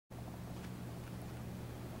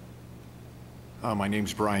My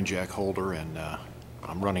name's Bryan Jack Holder, and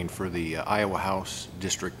I'm running for the Iowa House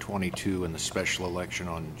District 22 in the special election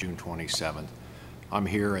on June 27th. I'm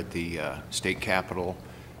here at the state capitol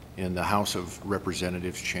in the House of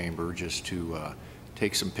Representatives chamber just to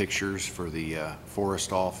take some pictures for the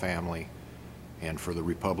Forrestal family and for the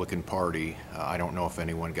Republican Party. I don't know if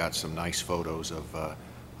anyone got some nice photos of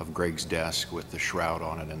Greg's desk with the shroud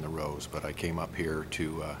on it and the rose, but I came up here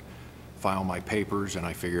to file my papers, and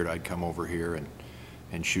I figured I'd come over here and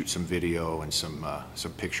shoot some video and some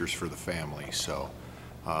pictures for the family. So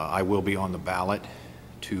I will be on the ballot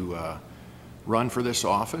to run for this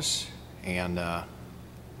office, and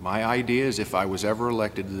my idea is if I was ever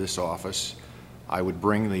elected to this office, I would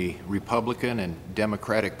bring the Republican and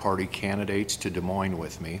Democratic Party candidates to Des Moines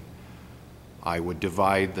with me. I would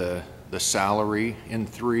divide the salary in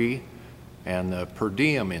three and the per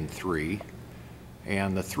diem in three,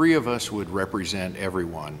 and the three of us would represent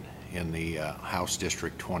everyone in the House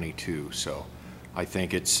District 22. So I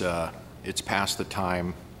think it's past the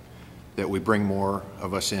time that we bring more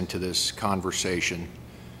of us into this conversation.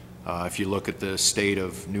 If you look at the state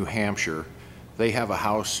of New Hampshire, they have a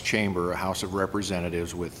House chamber, a House of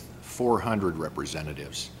Representatives with 400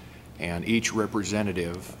 representatives, and each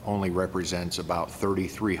representative only represents about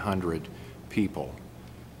 3,300 people.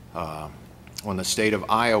 When the state of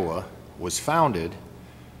Iowa was founded,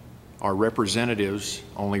 our representatives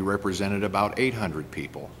only represented about 800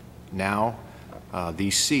 people. Now,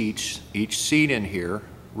 these seats, each seat in here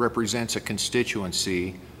represents a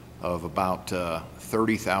constituency of about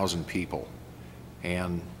 30,000 people.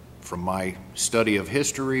 And from my study of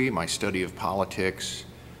history, my study of politics,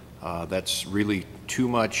 that's really too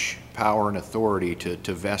much power and authority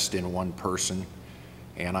to vest in one person.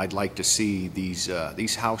 And I'd like to see these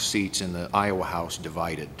House seats in the Iowa House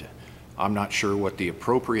divided. I'm not sure what the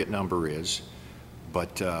appropriate number is,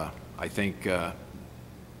 but I think the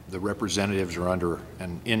representatives are under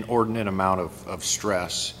an inordinate amount of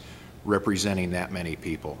stress representing that many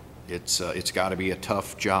people. It's got to be a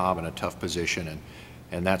tough job and a tough position,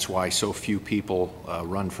 and that's why so few people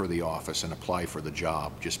run for the office and apply for the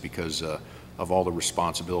job, just because of all the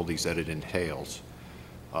responsibilities that it entails.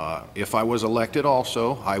 If I was elected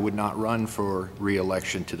also, I would not run for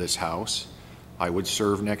re-election to this House. I would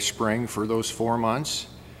serve next spring for those 4 months,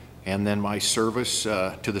 and then my service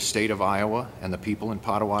to the state of Iowa and the people in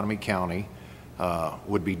Pottawatomie County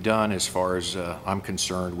would be done as far as I'm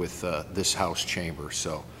concerned with this House chamber.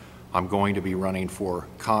 So I'm going to be running for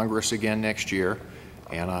Congress again next year,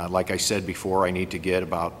 and like I said before, I need to get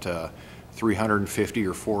about 350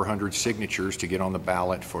 or 400 signatures to get on the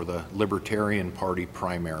ballot for the Libertarian Party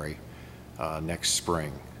primary next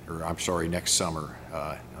spring, or I'm sorry, next summer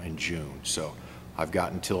in June. So I've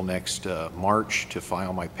got until next March to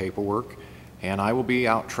file my paperwork, and I will be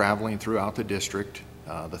out traveling throughout the district,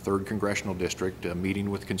 the 3rd Congressional District,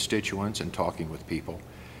 meeting with constituents and talking with people.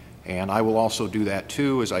 And I will also do that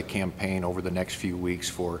too as I campaign over the next few weeks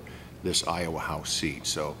for this Iowa House seat.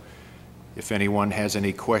 So if anyone has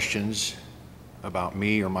any questions about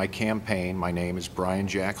me or my campaign, my name is Bryan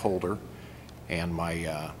Jack Holder, and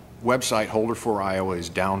my website, Holder for Iowa, is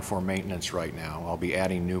down for maintenance right now. I'll be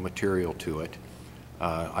adding new material to it.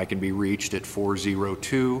 I can be reached at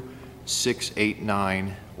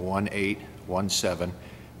 402-689-1817,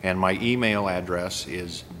 and my email address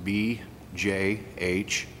is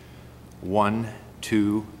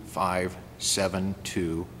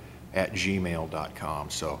bjh12572@gmail.com.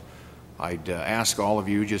 So I'd ask all of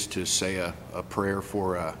you just to say a prayer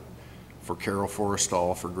for Carol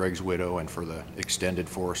Forrestal, for Greg's widow, and for the extended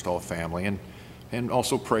Forrestal family, and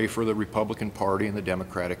also pray for the Republican Party and the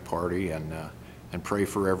Democratic Party, and pray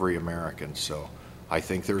for every American. So I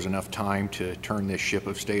think there's enough time to turn this ship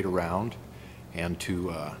of state around and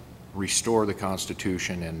to restore the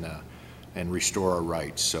Constitution and restore our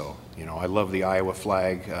rights. So, you know, I love the Iowa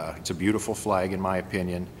flag. It's a beautiful flag in my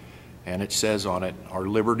opinion, and it says on it, "Our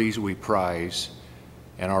liberties we prize,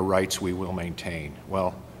 and our rights we will maintain."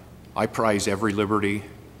 Well, I prize every liberty,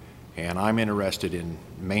 and I'm interested in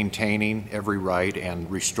maintaining every right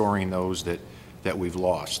and restoring those that we've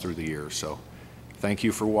lost through the years. So thank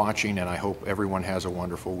you for watching, and I hope everyone has a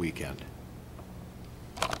wonderful weekend.